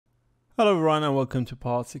Hello everyone and welcome to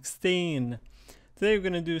part 16. Today we're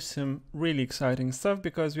going to do some really exciting stuff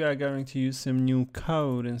because we are going to use some new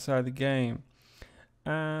code inside the game.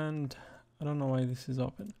 And I don't know why this is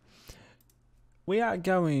open. We are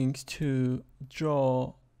going to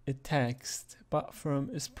draw a text but from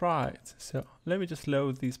a sprite. So let me just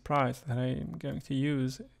load the sprites that I am going to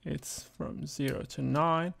use. It's from 0 to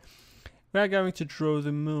 9. We are going to draw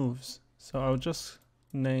the moves. So I'll just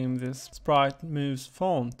name this sprite moves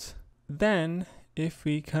font. Then if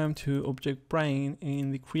we come to object brain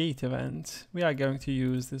in the create event, we are going to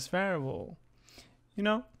use this variable. You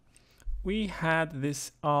know, we had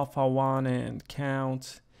this alpha1 and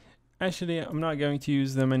count. Actually, I'm not going to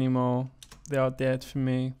use them anymore. They are dead for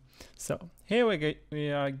me. So here we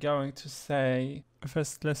are going to say,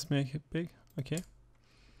 first let's make it big. Okay.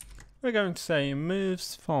 We're going to say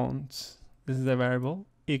moves font, this is a variable,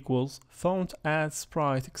 equals font add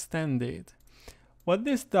sprite extended. What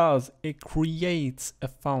this does, it creates a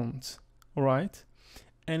font, all right?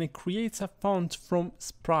 And it creates a font from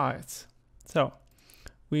sprites. So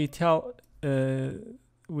we give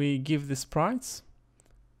the sprites.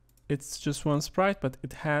 It's just one sprite, but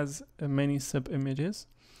it has many sub images.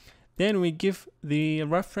 Then we give the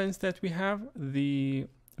reference that we have, the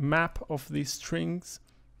map of the strings,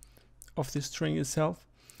 of the string itself.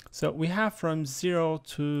 So we have from 0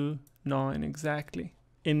 to 9 exactly,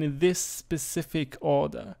 in this specific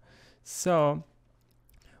order. So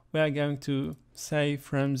we are going to say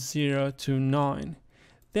from 0 to 9.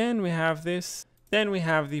 Then we have this. Then we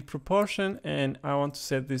have the proportion, and I want to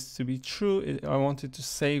set this to be true. I wanted to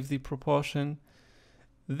save the proportion.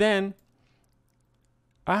 Then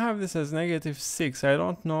I have this as -6. I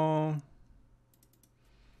don't know.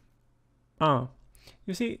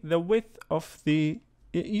 You see the width of the,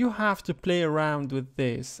 you have to play around with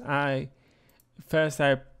this. First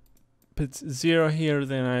I put 0 here,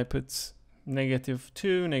 then I put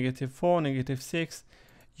 -2, -4, -6.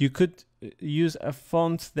 You could use a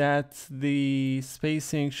font that the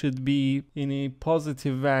spacing should be in a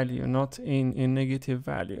positive value, not in a negative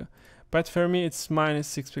value. But for me it's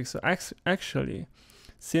 -6 pixels. Actually,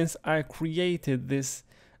 since I created this,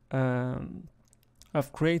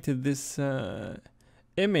 I've created this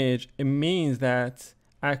image, it means that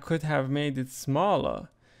I could have made it smaller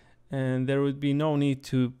and there would be no need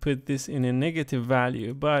to put this in a negative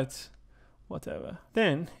value, but whatever.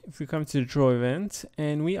 Then if we come to the draw event,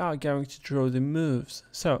 and we are going to draw the moves.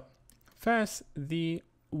 So first, the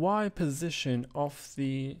Y position of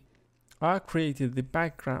the, I created the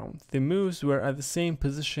background. The moves were at the same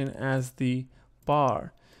position as the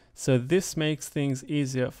bar. So this makes things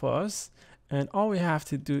easier for us. And all we have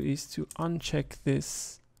to do is to uncheck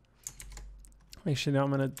this. Actually, I'm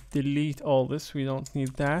going to delete all this. We don't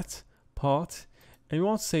need that part. And we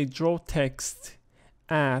want to say draw text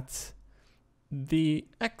at the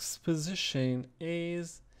X position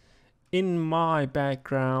is, in my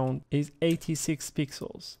background, is 86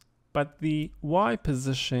 pixels. But the Y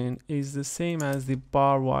position is the same as the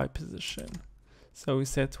bar Y position. So we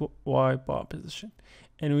set Y bar position.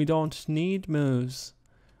 And we don't need moves.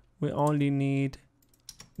 We only need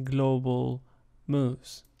global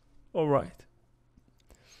moves. All right.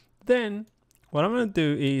 Then what I'm going to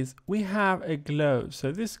do is, we have a glow.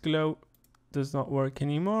 So this glow does not work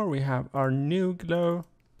anymore. We have our new glow.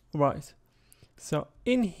 Right. So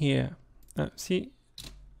in here, see,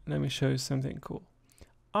 let me show you something cool.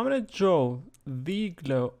 I'm going to draw the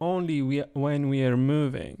glow only when we are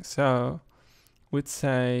moving. So we'd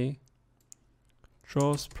say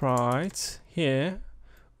draw sprite here.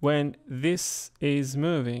 When this is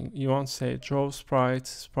moving, you want to say draw sprite,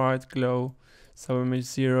 sprite glow, subimage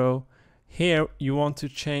 0. Here you want to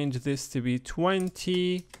change this to be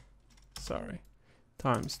 20,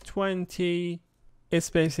 times 20. It's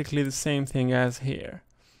basically the same thing as here.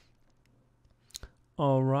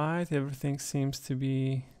 All right, everything seems to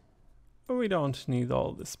be, we don't need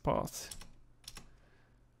all this part.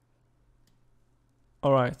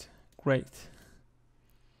 All right, great.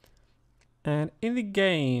 And in the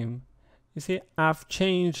game, you see, I've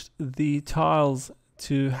changed the tiles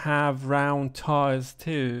to have round tiles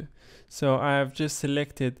too. So I've just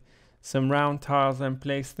selected some round tiles and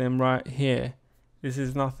placed them right here. This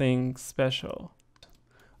is nothing special.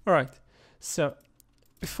 All right, so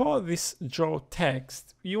before this draw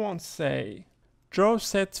text, you want to say draw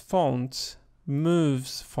set font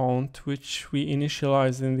moves font, which we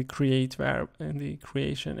initialize in the create variable in the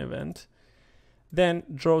creation event. Then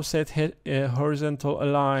draw set horizontal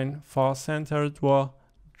align far center,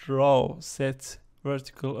 draw set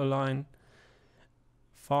vertical align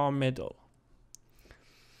far middle.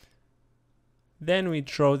 Then we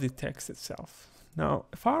draw the text itself. Now,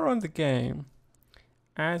 if I run the game,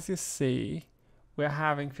 as you see, we're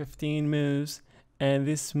having 15 moves, and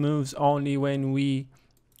this moves only when we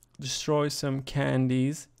destroy some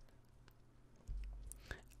candies.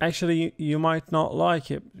 Actually, you might not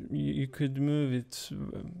like it. You could move it.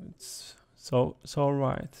 It's all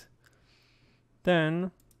right.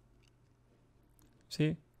 Then,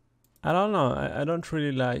 see, I don't know. I don't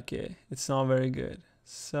really like it. It's not very good.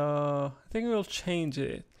 So I think we'll change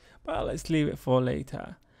it. But let's leave it for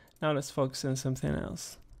later. Now let's focus on something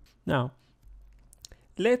else. Now,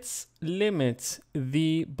 let's limit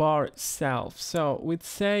the bar itself. So we'd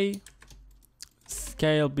say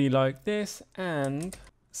scale be like this, and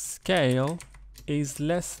scale is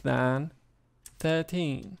less than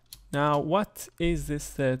 13. Now, what is this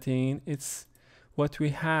 13? It's what we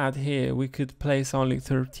had here. We could place only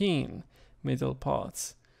 13 middle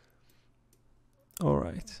parts. All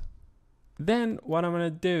right. Then what I'm going to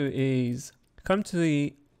do is come to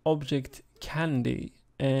the object candy,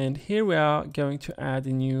 and here we are going to add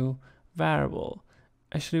a new variable.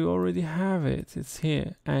 Actually, we already have it. It's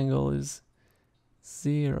here. Angle is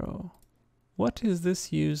 0. What is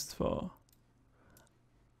this used for?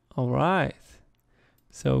 All right.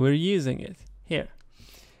 So we're using it here.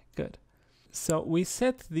 Good. So we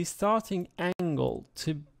set the starting angle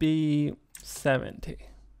to be 70.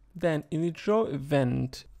 Then in the draw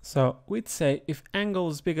event, so we'd say if angle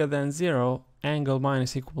is bigger than 0, angle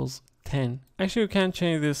minus equals 10. Actually, we can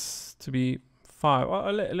change this to be 5.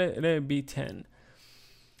 Well, let it be 10.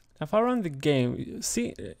 If I run the game,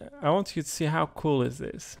 see, I want you to see how cool is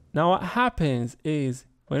this. Now what happens is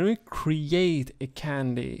when we create a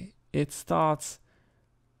candy, it starts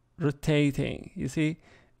rotating, you see?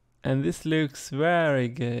 And this looks very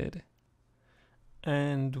good.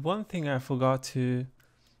 And one thing I forgot to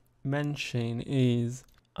mention is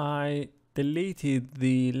I deleted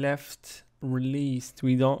the left released.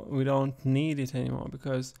 We don't need it anymore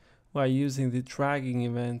because we're using the dragging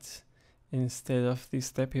event instead of the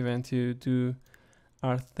step event to do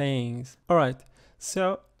our things. All right,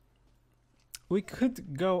 so we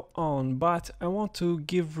could go on, but I want to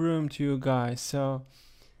give room to you guys. So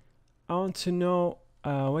I want to know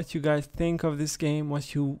what you guys think of this game,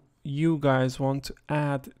 what you guys want to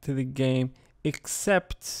add to the game,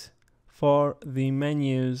 except for the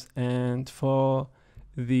menus and for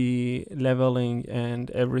the leveling and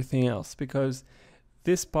everything else, because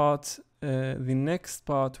this part, the next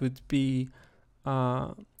part would be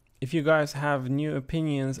if you guys have new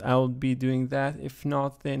opinions, I will be doing that. If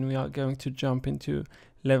not, then we are going to jump into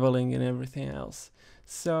leveling and everything else.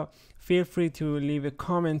 So feel free to leave a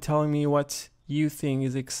comment telling me what you think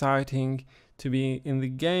is exciting to be in the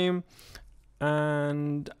game,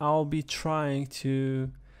 and I'll be trying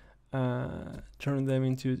to turn them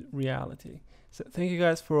into reality. So thank you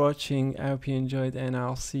guys for watching. I hope you enjoyed, and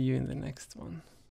I'll see you in the next one.